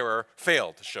cupbearer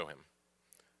failed to show him.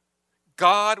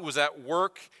 God was at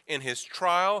work in his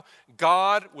trial.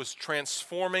 God was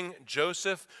transforming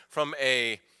Joseph from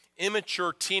an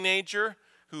immature teenager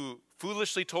who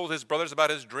foolishly told his brothers about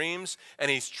his dreams,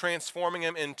 and he's transforming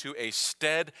him into a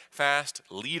steadfast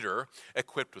leader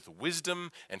equipped with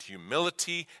wisdom and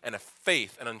humility and a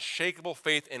faith, an unshakable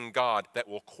faith in God that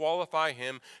will qualify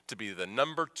him to be the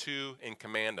number 2 in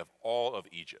command of all of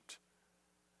Egypt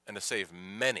and to save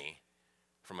many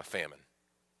from a famine.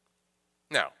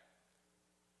 Now,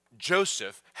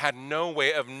 Joseph had no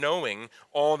way of knowing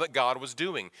all that God was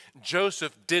doing.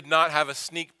 Joseph did not have a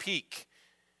sneak peek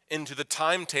into the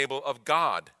timetable of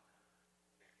God.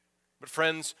 But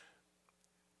friends,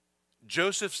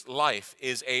 Joseph's life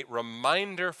is a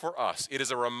reminder for us. It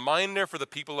is a reminder for the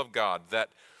people of God that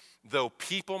though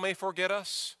people may forget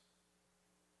us,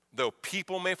 though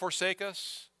people may forsake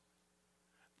us,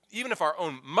 even if our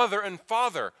own mother and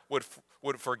father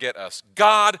would forget us,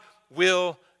 God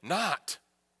will not.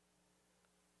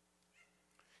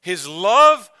 His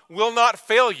love will not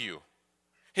fail you.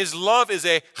 His love is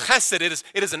a chesed.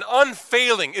 It is an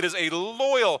unfailing, it is a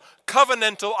loyal,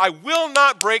 covenantal, I will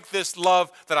not break this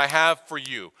love that I have for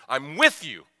you. I'm with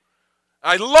you.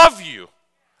 I love you.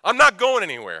 I'm not going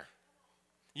anywhere.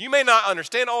 You may not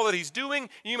understand all that he's doing.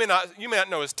 You may not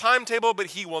know his timetable, but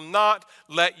he will not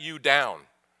let you down.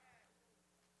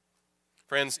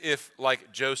 Friends, if,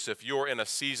 like Joseph, you're in a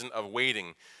season of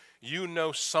waiting, you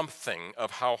know something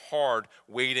of how hard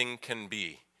waiting can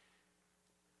be.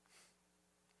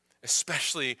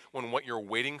 Especially when what you're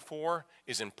waiting for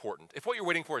is important. If what you're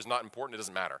waiting for is not important, it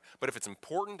doesn't matter. But if it's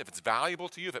important, if it's valuable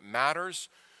to you, if it matters,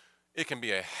 it can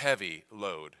be a heavy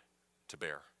load to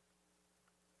bear.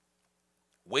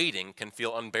 Waiting can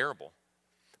feel unbearable.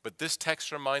 But this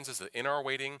text reminds us that in our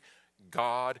waiting,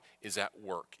 God is at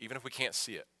work, even if we can't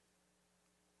see it.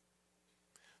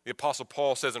 The Apostle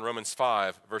Paul says in Romans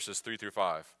 5, verses 3 through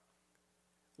 5,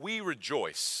 we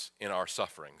rejoice in our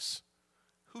sufferings.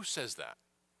 Who says that?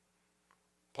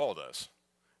 Paul does.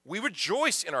 We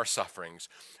rejoice in our sufferings,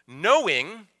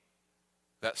 knowing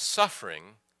that suffering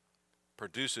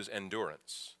produces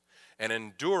endurance, and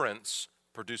endurance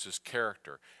produces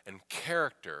character, and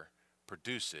character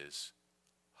produces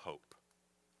hope.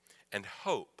 And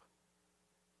hope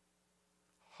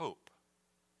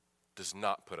does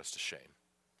not put us to shame,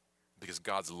 because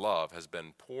God's love has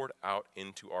been poured out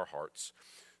into our hearts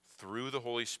through the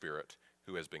Holy Spirit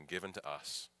who has been given to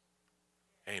us.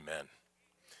 Amen.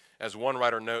 As one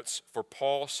writer notes, for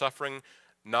Paul, suffering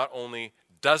not only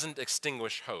doesn't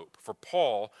extinguish hope, for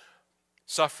Paul,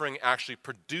 suffering actually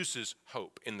produces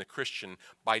hope in the Christian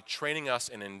by training us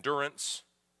in endurance,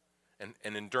 and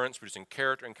endurance producing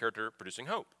character, and character producing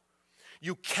hope.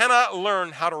 You cannot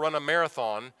learn how to run a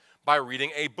marathon by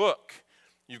reading a book.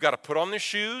 You've got to put on the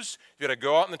shoes, you've got to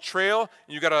go out on the trail,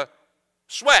 and you've got to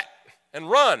sweat and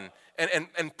run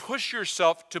and push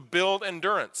yourself to build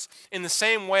endurance. In the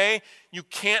same way, you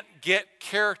can't get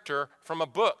character from a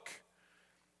book.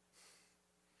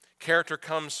 Character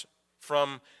comes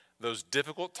from those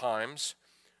difficult times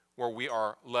where we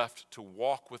are left to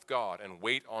walk with God and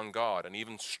wait on God and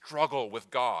even struggle with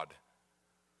God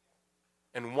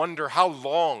and wonder, how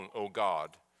long, O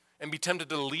God? And be tempted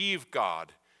to leave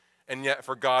God, and yet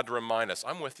for God to remind us,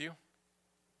 I'm with you.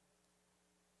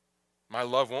 My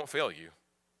love won't fail you.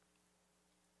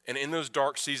 And in those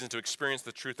dark seasons to experience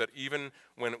the truth that even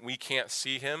when we can't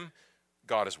see him,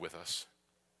 God is with us.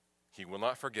 He will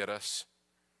not forget us.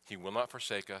 He will not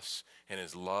forsake us, and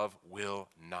his love will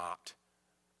not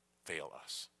fail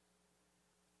us.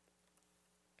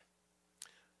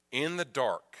 In the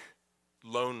dark,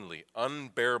 lonely,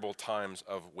 unbearable times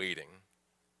of waiting,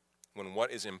 when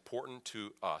what is important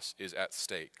to us is at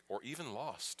stake or even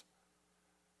lost,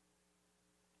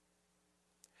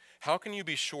 how can you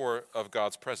be sure of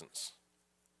God's presence?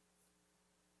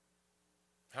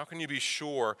 How can you be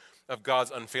sure of God's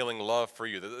unfailing love for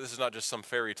you? That this is not just some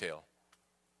fairy tale.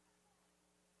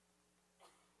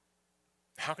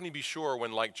 How can you be sure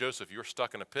when, like Joseph, you're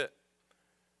stuck in a pit?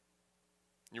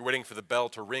 You're waiting for the bell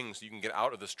to ring so you can get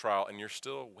out of this trial, and you're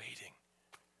still waiting.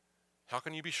 How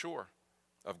can you be sure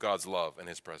of God's love and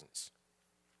his presence?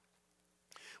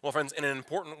 Well, friends, in an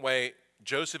important way,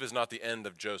 Joseph is not the end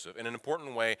of Joseph. In an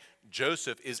important way,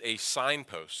 Joseph is a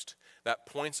signpost that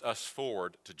points us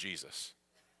forward to Jesus.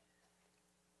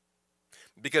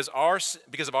 Because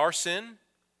of our sin,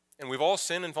 and we've all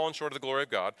sinned and fallen short of the glory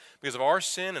of God, because of our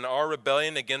sin and our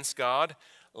rebellion against God,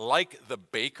 like the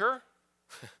baker,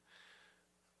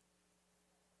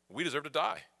 we deserve to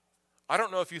die. I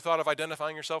don't know if you thought of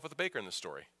identifying yourself with the baker in this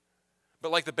story,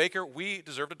 but like the baker, we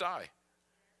deserve to die.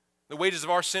 The wages of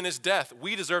our sin is death.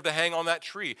 We deserve to hang on that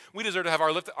tree. We deserve to have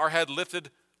our head lifted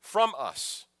from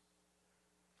us.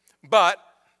 But,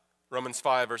 Romans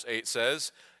 5 verse 8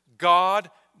 says,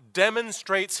 God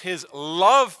demonstrates his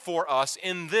love for us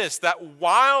in this, that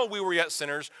while we were yet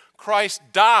sinners, Christ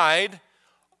died,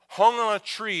 hung on a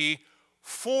tree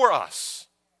for us,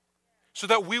 so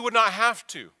that we would not have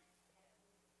to.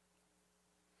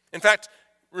 In fact,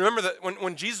 remember that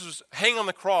when Jesus was hanging on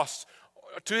the cross,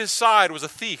 to his side was a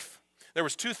thief. There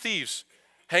was two thieves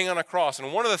hanging on a cross,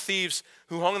 and one of the thieves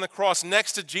who hung on the cross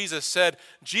next to Jesus said,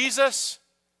 Jesus,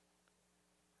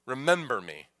 remember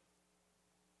me.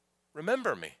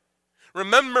 Remember me.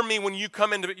 Remember me when you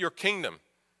come into your kingdom.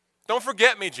 Don't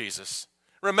forget me, Jesus.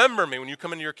 Remember me when you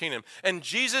come into your kingdom. And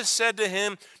Jesus said to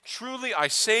him, truly I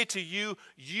say to you,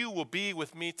 you will be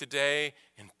with me today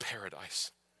in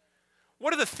paradise.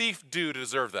 What did the thief do to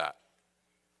deserve that?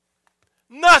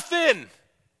 Nothing.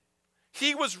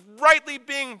 He was rightly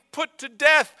being put to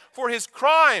death for his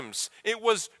crimes. It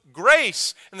was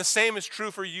grace, and the same is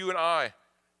true for you and I.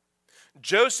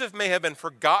 Joseph may have been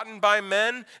forgotten by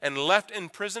men and left in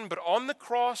prison, but on the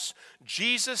cross,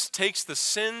 Jesus takes the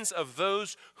sins of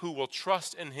those who will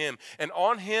trust in him. And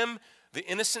on him, the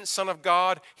innocent Son of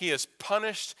God, he is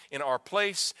punished in our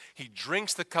place. He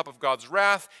drinks the cup of God's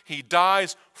wrath. He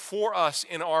dies for us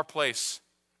in our place.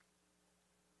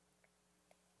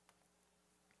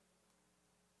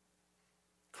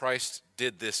 Christ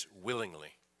did this willingly.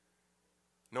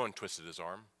 No one twisted his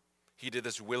arm. He did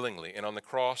this willingly. And on the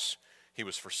cross, he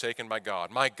was forsaken by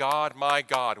God. My God,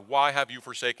 why have you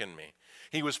forsaken me?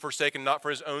 He was forsaken not for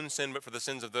his own sin, but for the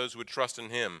sins of those who would trust in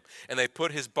him. And they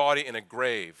put his body in a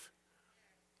grave.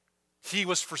 He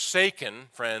was forsaken,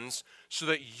 friends, so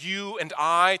that you and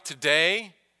I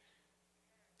today,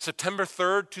 September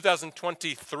 3rd,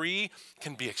 2023,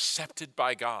 can be accepted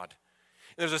by God.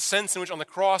 There's a sense in which on the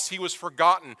cross he was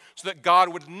forgotten so that God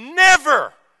would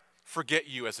never forget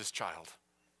you as his child.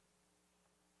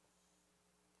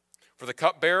 For the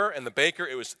cupbearer and the baker,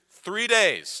 it was 3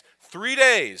 days. 3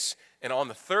 days. And on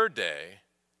the third day,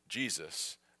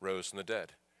 Jesus rose from the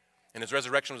dead. And his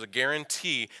resurrection was a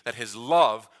guarantee that his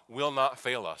love will not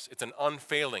fail us. It's an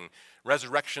unfailing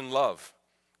resurrection love.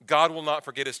 God will not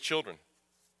forget his children.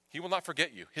 He will not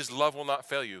forget you. His love will not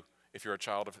fail you if you're a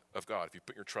child of God, if you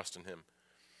put your trust in him.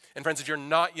 And friends, if you're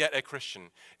not yet a Christian,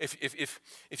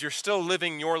 if you're still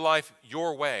living your life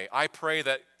your way, I pray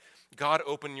that God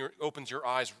opens your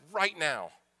eyes right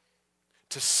now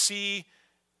to see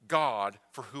God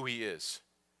for who he is,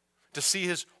 to see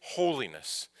his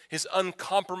holiness, his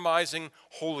uncompromising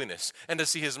holiness, and to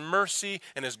see his mercy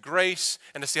and his grace,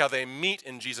 and to see how they meet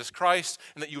in Jesus Christ,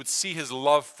 and that you would see his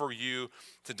love for you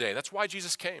today. That's why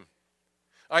Jesus came.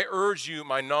 I urge you,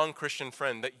 my non-Christian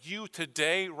friend, that you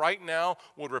today, right now,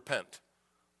 would repent.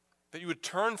 That you would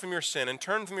turn from your sin and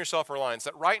turn from your self-reliance.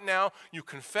 That right now, you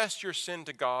confess your sin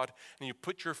to God and you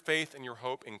put your faith and your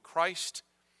hope in Christ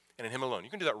and in him alone. You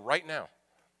can do that right now.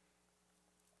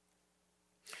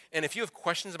 And if you have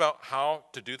questions about how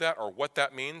to do that or what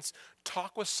that means,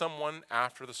 talk with someone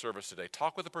after the service today.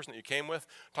 Talk with the person that you came with.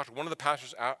 Talk to one of the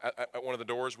pastors at one of the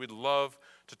doors. We'd love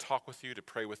to talk with you, to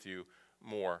pray with you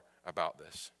more about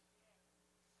this.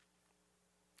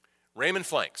 Raymond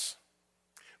Flanks.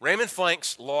 Raymond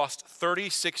Flanks lost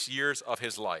 36 years of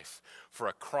his life for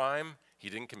a crime he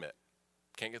didn't commit.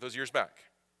 Can't get those years back.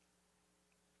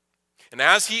 And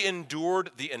as he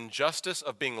endured the injustice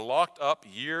of being locked up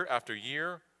year after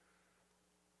year,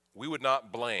 we would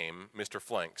not blame Mr.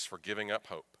 Flanks for giving up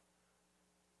hope,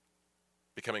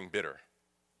 becoming bitter,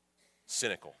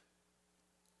 cynical,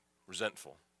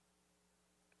 resentful,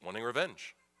 wanting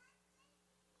revenge.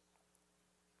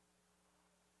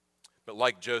 But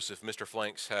like Joseph, Mr.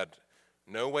 Flanks had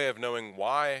no way of knowing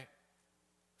why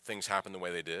things happened the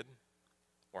way they did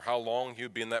or how long he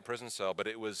would be in that prison cell, but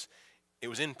it was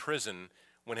in prison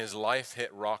when his life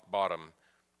hit rock bottom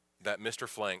that Mr.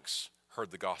 Flanks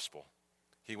heard the gospel.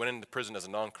 He went into prison as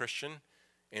a non-Christian.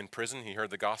 In prison, he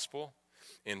heard the gospel.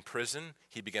 In prison,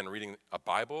 he began reading a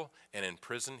Bible, and in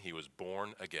prison, he was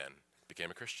born again,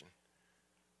 became a Christian.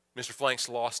 Mr. Flanks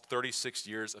lost 36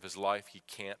 years of his life he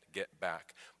can't get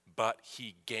back, but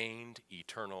he gained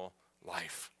eternal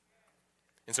life.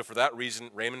 And so for that reason,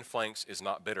 Raymond Flanks is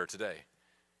not bitter today.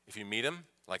 If you meet him,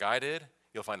 like I did,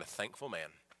 you'll find a thankful man.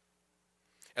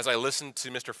 As I listened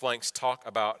to Mr. Flanks talk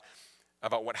about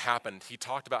what happened, he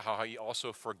talked about how he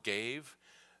also forgave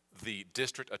the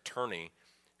district attorney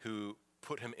who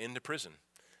put him into prison.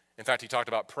 In fact, he talked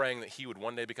about praying that he would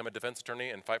one day become a defense attorney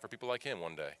and fight for people like him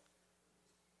one day.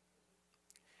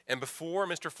 And before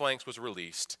Mr. Flanks was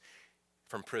released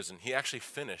from prison, he actually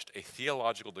finished a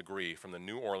theological degree from the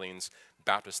New Orleans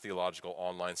Baptist Theological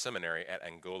Online Seminary at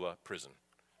Angola Prison.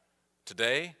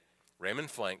 Today,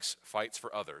 Raymond Flanks fights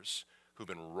for others who've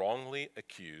been wrongly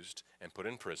accused and put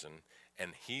in prison,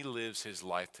 and he lives his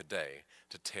life today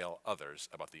to tell others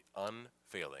about the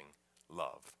unfailing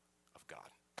love of God.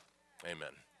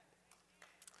 Amen.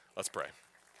 Let's pray.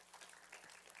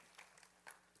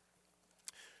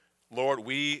 Lord,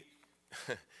 we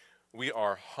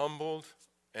are humbled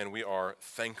and we are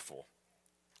thankful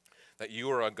that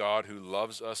you are a God who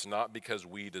loves us not because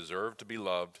we deserve to be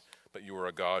loved, but you are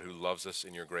a God who loves us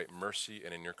in your great mercy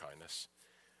and in your kindness.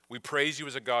 We praise you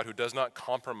as a God who does not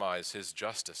compromise his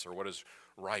justice or what is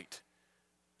right,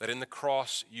 that in the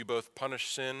cross you both punish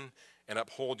sin and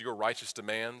uphold your righteous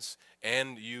demands,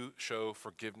 and you show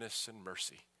forgiveness and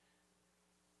mercy.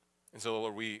 And so,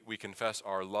 Lord, we confess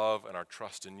our love and our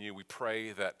trust in you. We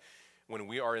pray that when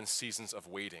we are in seasons of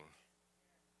waiting,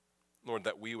 Lord,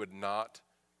 that we would not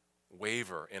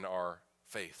waver in our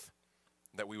faith,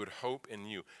 that we would hope in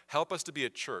you. Help us to be a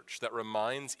church that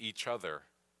reminds each other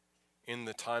in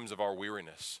the times of our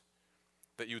weariness,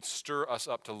 that you would stir us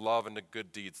up to love and to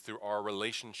good deeds through our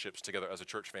relationships together as a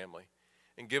church family,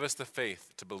 and give us the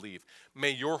faith to believe.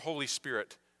 May your Holy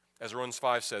Spirit, as Romans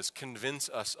 5 says, convince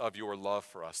us of your love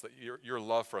for us, that your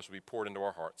love for us will be poured into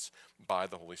our hearts by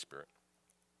the Holy Spirit.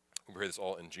 We pray this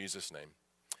all in Jesus' name.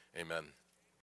 Amen.